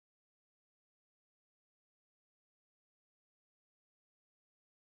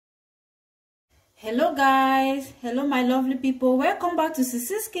Hello guys, hello my lovely people, welcome back to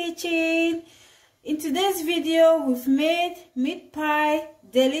Cece's kitchen. In today's video we've made meat pie,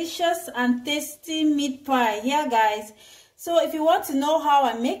 delicious and tasty meat pie here guys. So if you want to know how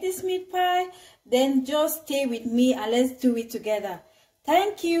I make this meat pie, then just stay with me and let's do it together.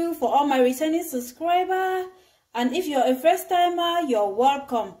 Thank you for all my returning subscribers, and if you're a first timer, you're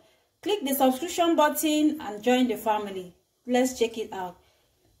welcome. Click the subscription button and join the family. Let's check it out.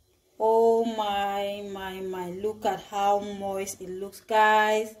 Oh my, look at how moist it looks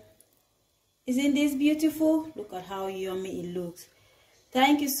guys. Isn't this beautiful? Look at how yummy it looks.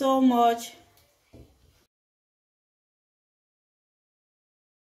 Thank you so much.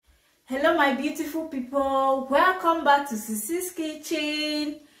 Hello my beautiful people, welcome back to Cece's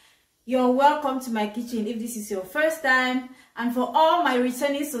kitchen. You're welcome to my kitchen if this is your first time, and for all my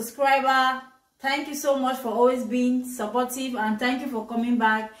returning subscribers, thank you so much for always being supportive and thank you for coming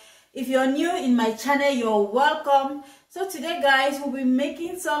back. If you're new in my channel, you're welcome. So today guys, we'll be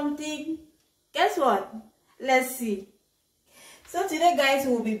making something. Guess what? Let's see. So today guys,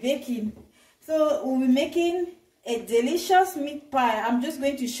 we'll be baking. So we'll be making a delicious meat pie. I'm just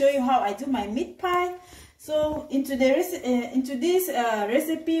going to show you how I do my meat pie. So into this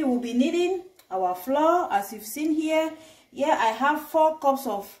recipe, we'll be needing our flour, as you've seen here. Here I have 4 cups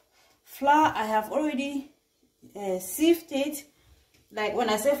of flour. I have already sieved it. Like when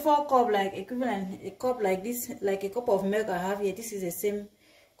I say 4 cup, like equivalent a cup like this, like a cup of milk I have here. This is the same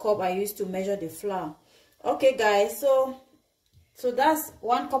cup I used to measure the flour. Okay guys, so that's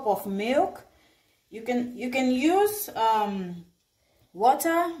 1 cup of milk. You can use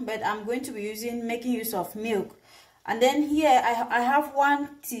water, but I'm going to be making use of milk. And then here I have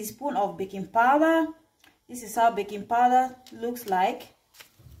 1 teaspoon of baking powder. This is how baking powder looks like.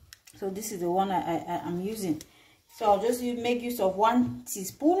 So this is the one I'm using. So I'll just make use of 1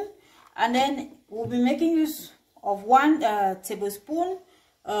 teaspoon, and then we'll be making use of 1 tablespoon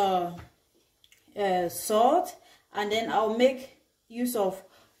salt, and then I'll make use of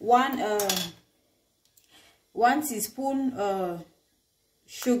 1 teaspoon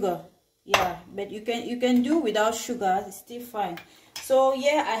sugar. Yeah, but you can do without sugar, it's still fine. So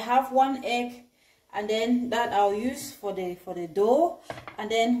yeah, I have 1 egg, and then that I'll use for the dough, and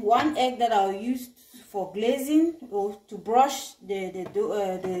then 1 egg that I'll use for glazing or to brush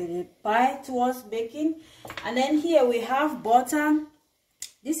the pie towards baking. And then here we have butter.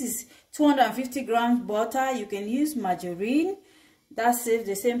 This is 250 grams butter. You can use margarine, that serves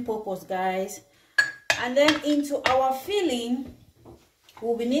the same purpose guys. And then into our filling,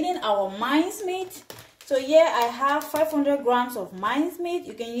 we'll be needing our mincemeat. So here I have 500 grams of mincemeat.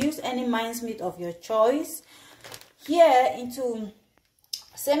 You can use any mincemeat of your choice. Here into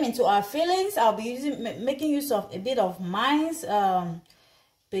our fillings, I'll be making use of a bit of minced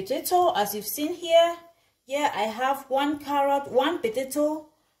potato, as you've seen here. Here I have 1 carrot, 1 potato,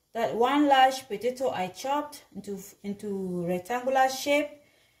 that 1 large potato I chopped into rectangular shape,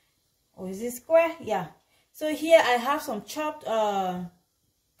 or is it square? Yeah. So here I have some chopped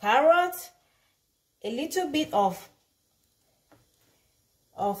carrots, a little bit of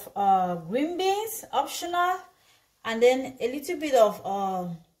green beans, optional, and then a little bit of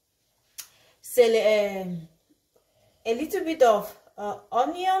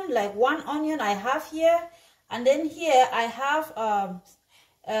onion, like 1 onion I have here. And then here I have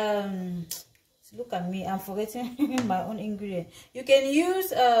look at me, I'm forgetting my own ingredient. You can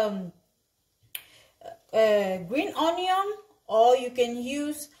use green onion, or you can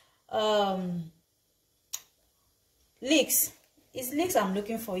use lics. It's lics I'm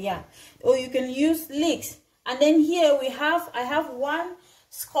looking for, yeah. Or you can use lics. And then here I have 1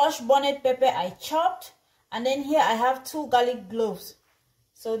 scotched bonnet pepper I chopped, and then here I have 2 garlic cloves.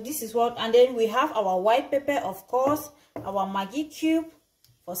 So this is what, and then we have our white pepper, of course, our Maggie cube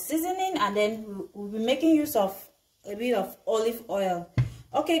for seasoning, and then we'll be making use of a bit of olive oil.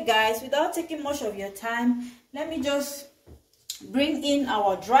 Okay guys, without taking much of your time, let me just bring in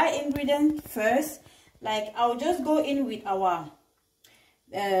our dry ingredient first. Like I'll just go in with our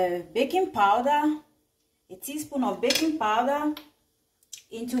baking powder. A teaspoon of baking powder.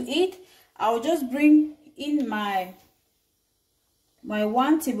 Into it, I'll just bring in my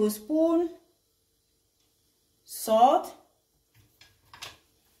 1 tablespoon salt.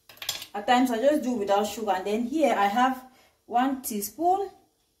 At times I just do without sugar. And then here I have 1 teaspoon.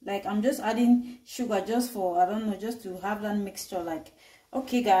 Like I'm just adding sugar just for, I don't know, just to have that mixture. Like,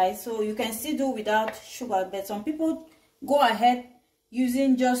 okay guys, so you can still do without sugar, but some people go ahead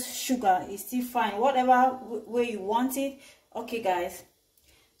using just sugar. It's still fine, whatever way you want it. Okay guys,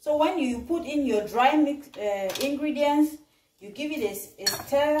 so when you put in your dry mix ingredients, you give it a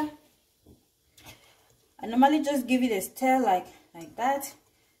stir. I normally just give it a stir like that.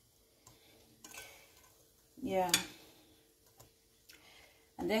 Yeah.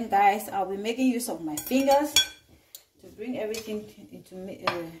 And then guys, I'll be making use of my fingers to bring everything into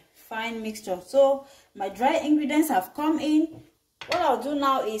a fine mixture. So my dry ingredients have come in. What I'll do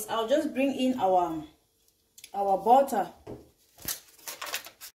now is I'll just bring in our butter.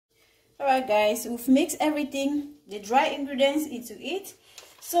 Alright guys, we've mixed everything, the dry ingredients, into it.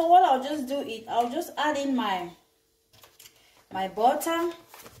 So what I'll just do is I'll just add in my butter.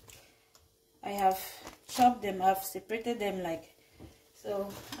 I have chopped them, I've separated them like so.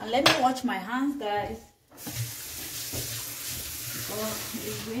 And let me wash my hands, guys. Oh,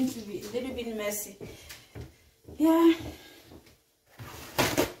 it's going to be a little bit messy. Yeah.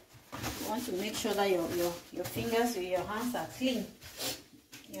 You want to make sure that your fingers or your hands are clean.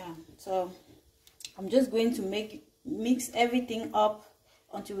 Yeah. So I'm just going to mix everything up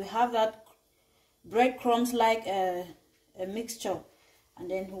until we have that breadcrumbs like a mixture, and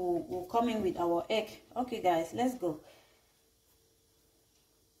then we'll come in with our egg. Okay guys, let's go.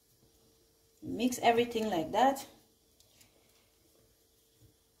 Mix everything like that.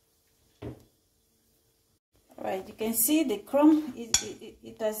 Alright, you can see the crumb,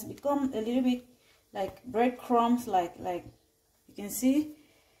 it has become a little bit like breadcrumbs, like you can see.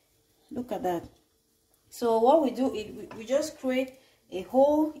 Look at that. So what we do is we just create a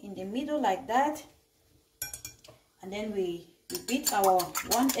hole in the middle like that, and then we beat our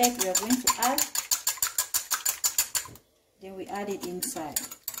one egg we are going to add, then we add it inside.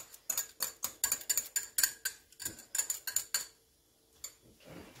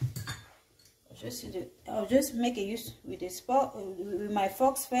 I'll just make a use with with my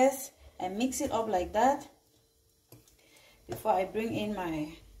forks first and mix it up like that before I bring in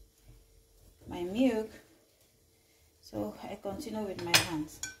my milk. So I continue with my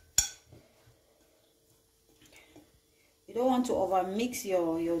hands. You don't want to over mix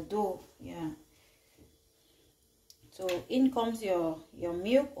your dough. Yeah. So in comes your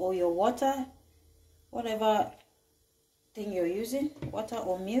milk or your water, whatever thing you're using, water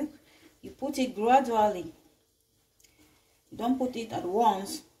or milk. You put it gradually. You don't put it at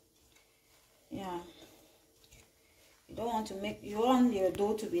once. Yeah. You want your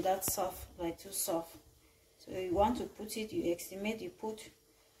dough to be that soft, like too soft. So you want to put it, you estimate, you put.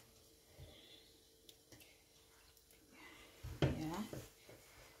 Yeah.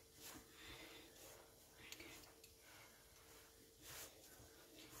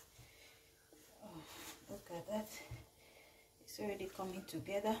 Oh, look at that. It's already coming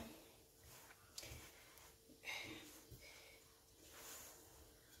together.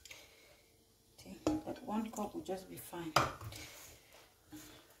 That 1 cup will just be fine.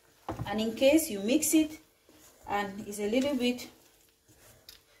 And in case you mix it and it's a little bit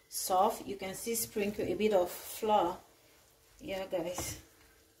soft, you can still sprinkle a bit of flour. Yeah guys,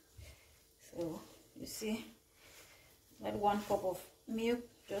 so you see that 1 cup of milk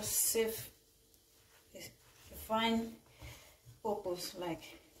just serve a fine purpose. Like,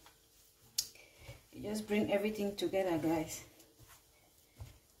 you just bring everything together, guys.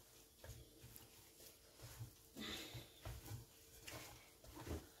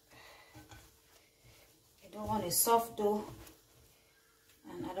 I don't want a soft dough,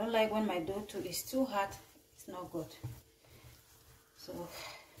 and I don't like when my dough too is too hard. It's not good. So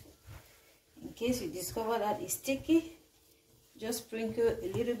in case you discover that it's sticky, just sprinkle a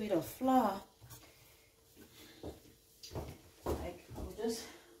little bit of flour. Like, I'll just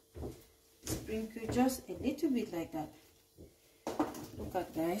sprinkle just a little bit like that. Look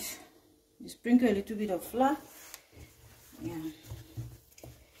at, guys, you sprinkle a little bit of flour. Yeah.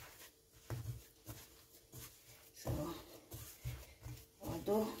 So our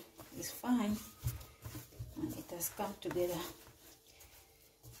dough is fine and it has come together.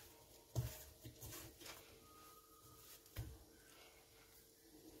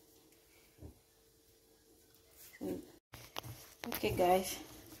 Okay guys,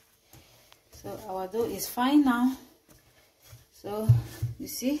 so our dough is fine now. So you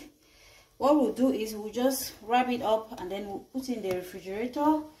see, what we'll do is we'll just wrap it up and then we'll put it in the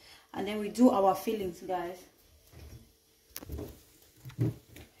refrigerator, and then we do our fillings, guys.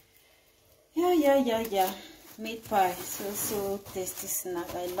 Yeah, meat pie, so tasty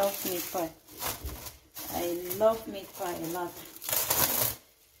snack. I love meat pie. I love meat pie a lot.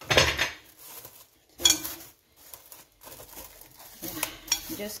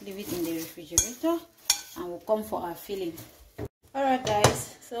 Just leave it in the refrigerator and we'll come for our filling. Alright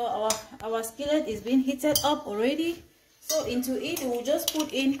guys, so our skillet is being heated up already. So into it we'll just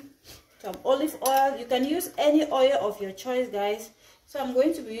put in some olive oil. You can use any oil of your choice, guys. So I'm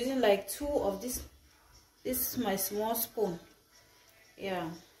going to be using like 2 of this This is my small spoon. Yeah.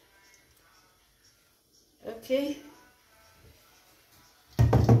 Okay.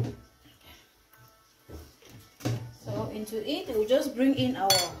 So into it, we'll just bring in our.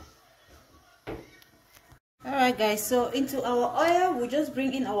 Alright guys, so into our oil, we'll just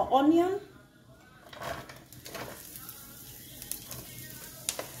bring in our onion.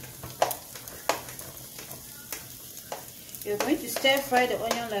 You're going to stir fry the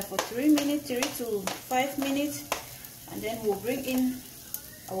onion like for 3 minutes, 3 to 5 minutes, and then we'll bring in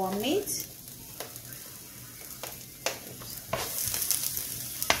our meat.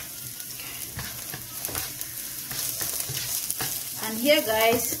 And here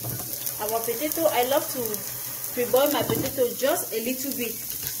guys, our potato, I love to pre-boil my potato just a little bit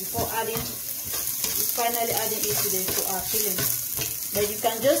before finally adding it to our filling. But you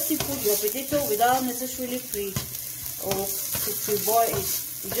can just put your potato without necessarily pre-boil it.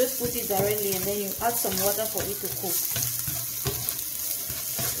 You just put it directly and then you add some water for it to cook.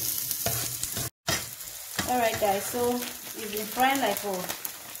 Alright guys, so it's been frying like for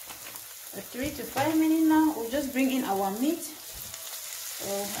 3 to 5 minutes now. We'll just bring in our meat. So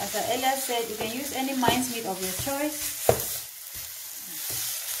as I earlier said, you can use any minced meat of your choice.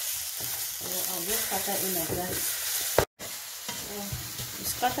 So I'll just scatter in like that. So you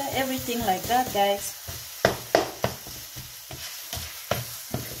scatter everything like that guys.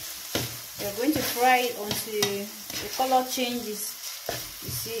 We're going to fry it until the color changes. You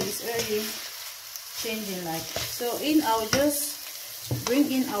see, it's already changing like. So I'll just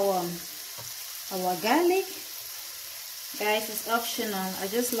bring in our garlic. Guys, it's optional. I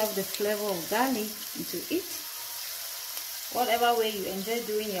just love the flavor of garlic into it. Whatever way you enjoy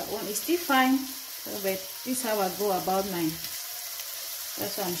doing your own is still fine. So, but this is how I go about mine.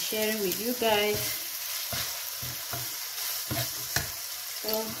 That's what I'm sharing with you guys.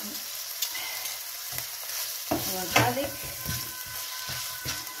 So our garlic.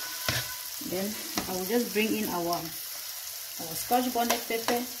 Then I will just bring in our scotch bonnet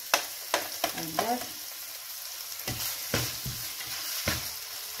pepper like that.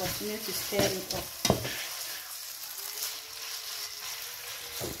 Continue to stir it up.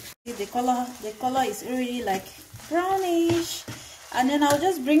 See, the color is already like brownish. And then I'll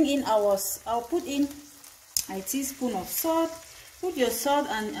just bring in I'll put in a teaspoon of salt. Put your salt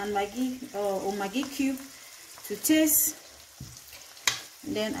and Maggie or Maggie cube to taste.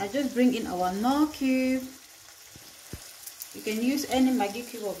 And then I just bring in our Knorr cube. You can use any Maggie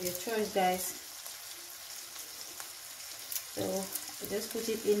cube of your choice, guys. So I just put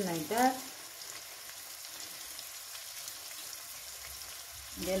it in like that.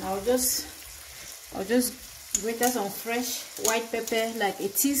 And then I'll just grate some fresh white pepper, like a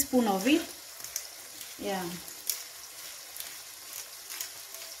teaspoon of it. Yeah,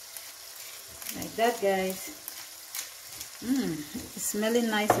 like that, guys. It's smelling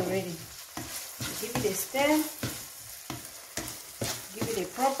nice already. Give it a stir. Give it a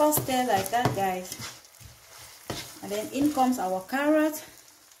proper stir like that, guys. And then in comes our carrot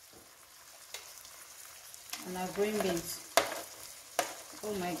and our green beans.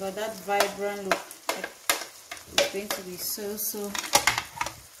 Oh my god, that vibrant look is going to be so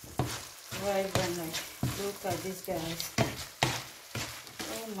vibrant. Like, look at this, guys.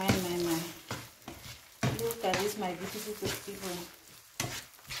 Oh my. Look at this, my beautiful people.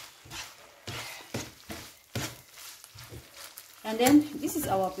 And then this is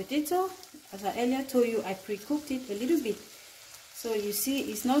our potato. As I earlier told you, I pre-cooked it a little bit. So you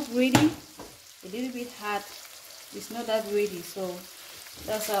see, it's not ready. A little bit hard. It's not that ready. So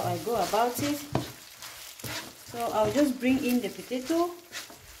that's how I go about it. So I'll just bring in the potato.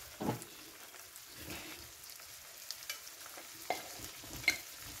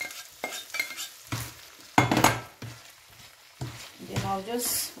 Then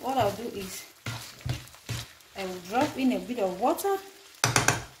what I'll do is I will drop in a bit of water.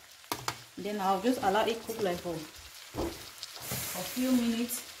 Then I'll just allow it cook like for a few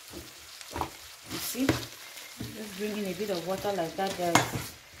minutes. You see, just bring in a bit of water like that, guys.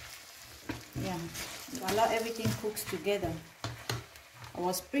 Yeah, allow everything cooks together.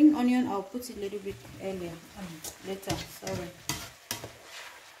 Our spring onion, I'll put it a little bit later. Sorry.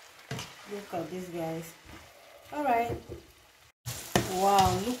 Look at this, guys. All right.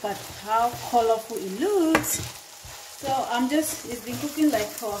 Wow, look at how colorful it looks. So it's been cooking like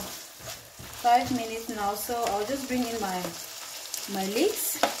for 5 minutes now. So I'll just bring in my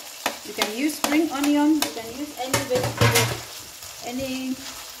lics. You can use spring onion, you can use any vegetable, any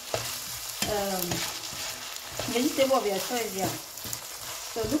vegetable of your choice. Yeah.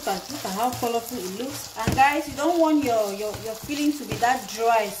 So look at how colorful it looks. And guys, you don't want your filling to be that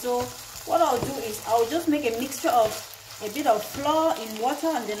dry. So what I'll do is I'll just make a mixture of a bit of flour in water,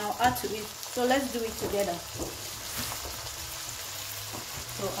 and then I'll add to it. So let's do it together.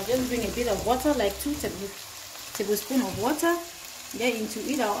 So I'll just bring a bit of water, like 2 tablespoons of water. Then into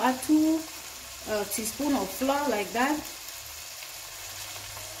it I'll add 2 teaspoons of flour, like that.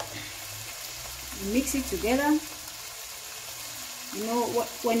 Mix it together. You know,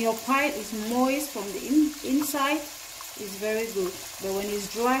 when your pie is moist from the inside, it's very good, but when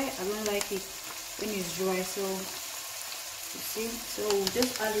it's dry, I don't like it when it's dry. So you see, so we'll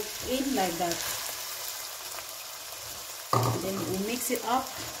just add it in like that, and then we'll mix it up.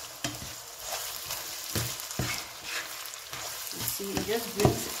 You see, it just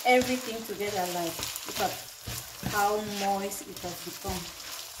brings everything together. Like, look at how moist it has become.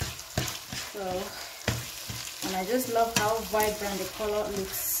 So, and I just love how vibrant the color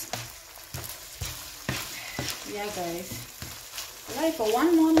looks. Yeah, guys, allow it for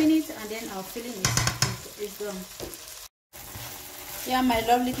 1 more minute, and then our filling is done. Yeah, my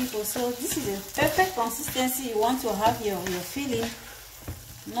lovely people, so this is the perfect consistency you want to have your filling.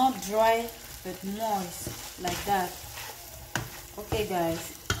 Not dry but moist, like that. Okay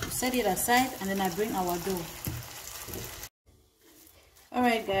guys, we set it aside, and then I bring our dough.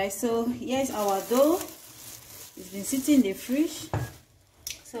 Alright guys, so here's our dough. It's been sitting in the fridge.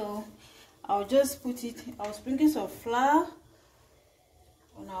 So I'll just put it, I'll sprinkle some flour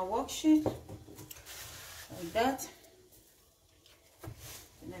on our worksheet, like that.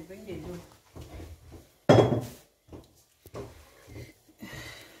 And I bring the dough.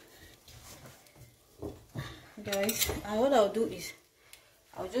 Guys, and what I'll do is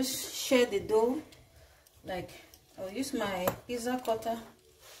I'll just share the dough, like I'll use my pizza cutter.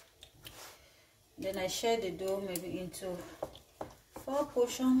 Then I share the dough maybe into 4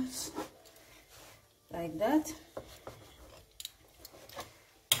 portions, like that.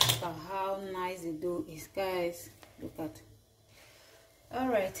 Look at how nice the dough is, guys. Look at.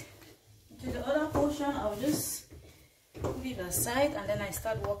 Alright, to the other portion, I'll just put it aside, and then I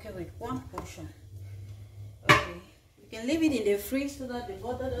start working with 1 portion. Okay, you can leave it in the fridge so that the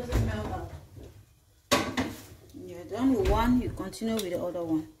butter doesn't melt out. You're done with 1, you continue with the other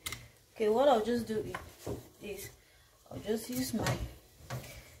one. Okay, what I'll just do is I'll just use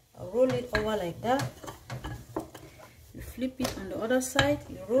I'll roll it over like that. You flip it on the other side,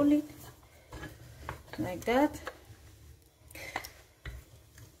 you roll it like that.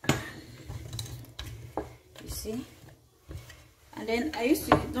 You see? And then I used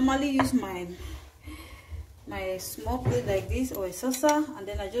to normally use my small plate like this, or a saucer, and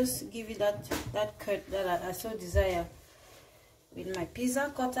then I just give it that cut that I so desire. With my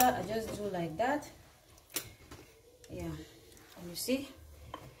pizza cutter, I just do like that. Yeah, and you see,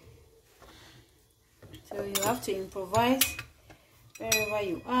 so you have to improvise wherever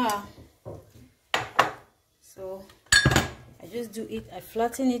you are. So I just do it, I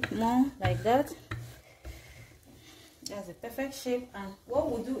flatten it more like that. That's a perfect shape. And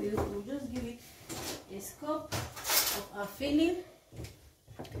what we'll do is we'll just give it a scoop of our filling,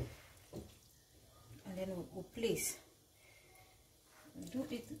 and then we'll place. Do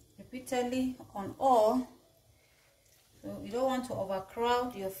it repeatedly on all. So you don't want to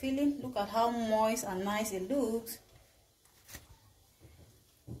overcrowd your filling. Look at how moist and nice it looks.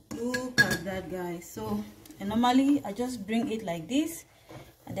 Look at that, guys. So, and normally I just bring it like this,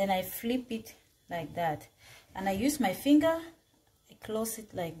 and then I flip it like that, and I use my finger, I close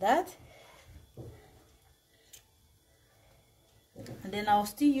it like that, and then I'll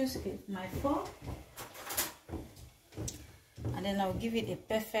still use my fork, and then I'll give it a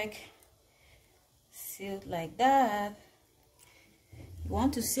perfect seal like that. You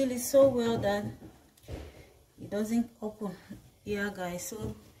want to seal it so well that it doesn't open here, guys.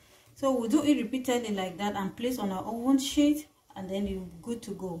 So we'll do it repeatedly like that, and place on our oven sheet, and then you're good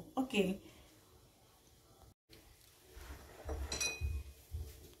to go. Okay,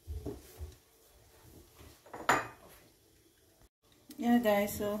 yeah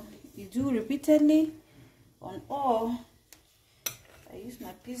guys, so you do repeatedly on all. I use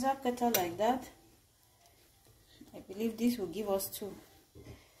my pizza cutter like that. I believe this will give us 2.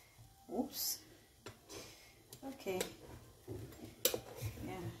 Oops. Okay.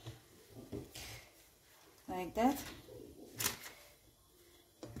 Yeah. Like that.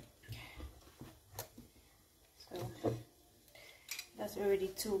 So that's already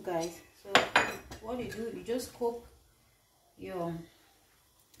 2, guys. So what you do, you just cook your,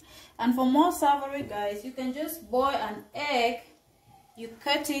 and for more savory, guys, you can just boil an egg. You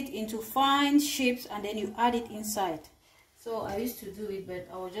cut it into fine shapes, and then you add it inside. So I used to do it, but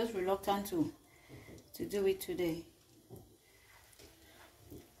I was just reluctant to do it today.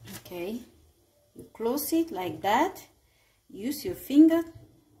 Okay, you close it like that. Use your finger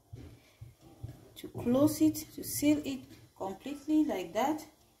to close it, to seal it completely like that,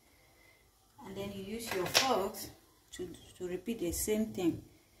 and then you use your forks to repeat the same thing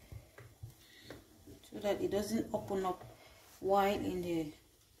so that it doesn't open up while in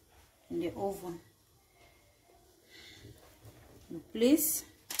the oven. You place,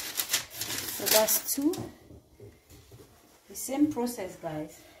 so that's two. The same process,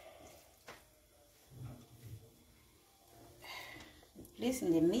 guys. Place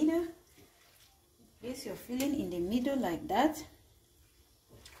in the middle. Place your filling in the middle like that,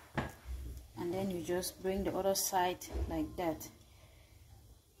 and then you just bring the other side like that.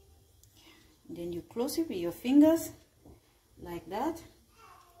 And then you close it with your fingers like that,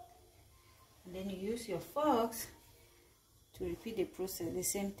 and then you use your forks to repeat the process, the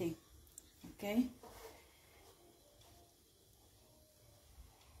same thing. Okay,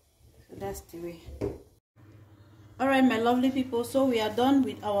 so that's the way. All right, my lovely people, so we are done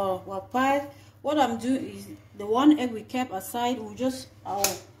with our pie. What I'm doing is the one egg we kept aside,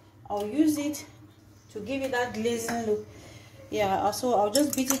 I'll use it to give it that glazing look. Yeah, so I'll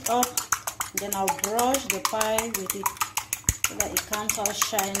just beat it up, then I'll brush the pie with it so that it comes out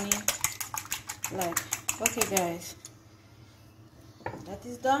shiny. Like, okay guys, that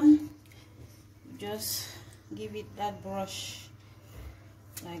is done. Just give it that brush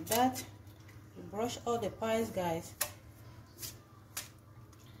like that. You brush all the pies, guys,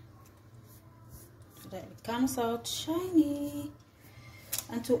 so that it comes out shiny.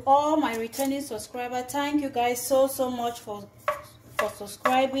 And to all my returning subscribers, thank you guys so much for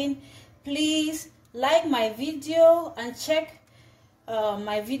subscribing. Please like my video and check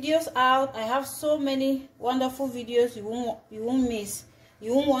my videos out. I have so many wonderful videos you won't miss.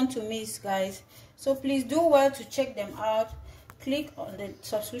 You won't want to miss, guys. So please do well to check them out. Click on the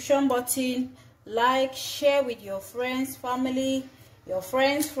subscription button, like, share with your friends, family, your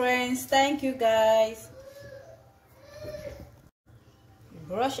friends. Thank you, guys.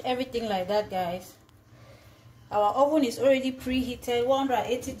 Brush everything like that, guys. Our oven is already preheated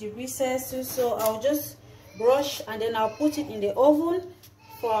 180 degrees Celsius, so I'll just brush and then I'll put it in the oven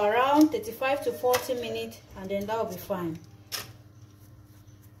for around 35 to 40 minutes, and then that'll be fine.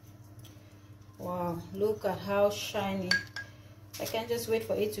 Wow, look at how shiny. I can't just wait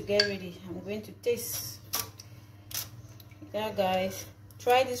for it to get ready. I'm going to taste. Yeah, guys,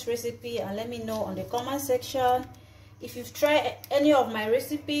 try this recipe and let me know on the comment section. If you've tried any of my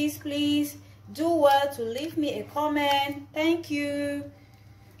recipes, please do well to leave me a comment. Thank you.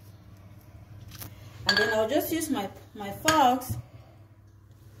 And then I'll just use my forks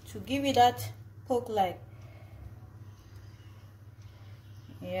to give it that poke like.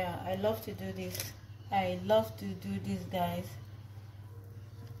 Yeah, I love to do this. I love to do this, guys.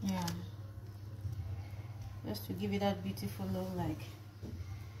 Yeah, just to give it that beautiful look like.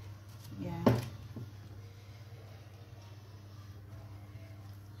 Yeah.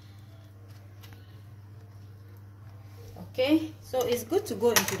 Okay, so it's good to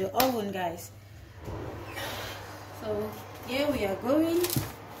go into the oven, guys. So here we are going to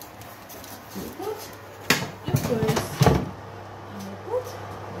put the first and we put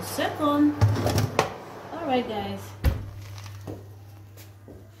the second. All right, guys.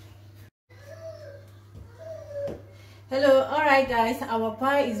 Hello, all right, guys. Our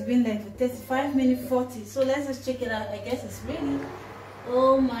pie is been there for 35 minutes 40. So let's just check it out. I guess it's ready.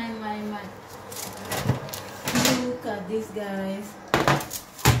 Oh my. Look at this, guys.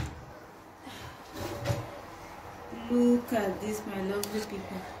 Look at this, my lovely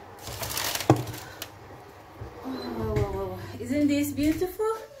people. Oh, wow. Isn't this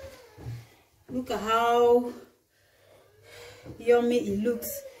beautiful? Look at how yummy it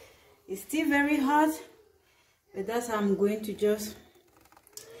looks. It's still very hot, but that's how I'm going to just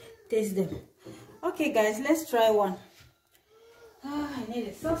taste them. Okay, guys, let's try one. I need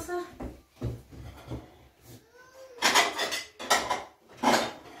a saucer.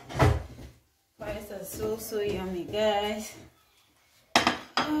 Pies are so yummy, guys.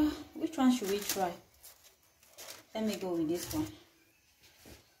 Which one should we try? Let me go with this one.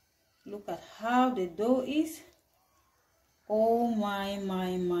 Look at how the dough is. Oh my.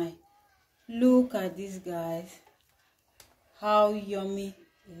 Look at this, guys. How yummy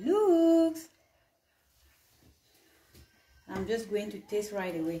it looks. I'm just going to taste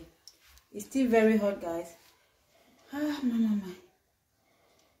right away. It's still very hot, guys. My.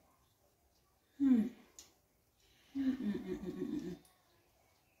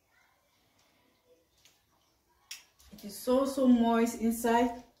 It is so moist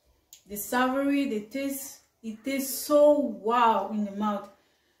inside. The savory, the taste, it tastes so wow in the mouth.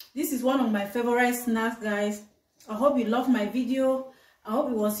 This is one of my favorite snacks, guys. I hope you love my video. I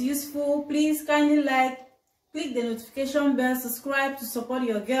hope it was useful. Please kindly like, click the notification bell, subscribe to support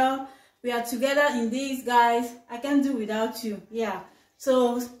your girl. We are together in this, guys. I can't do without you. Yeah.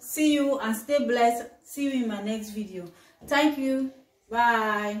 So see you and stay blessed. See you in my next video. Thank you.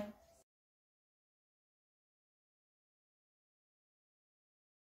 Bye.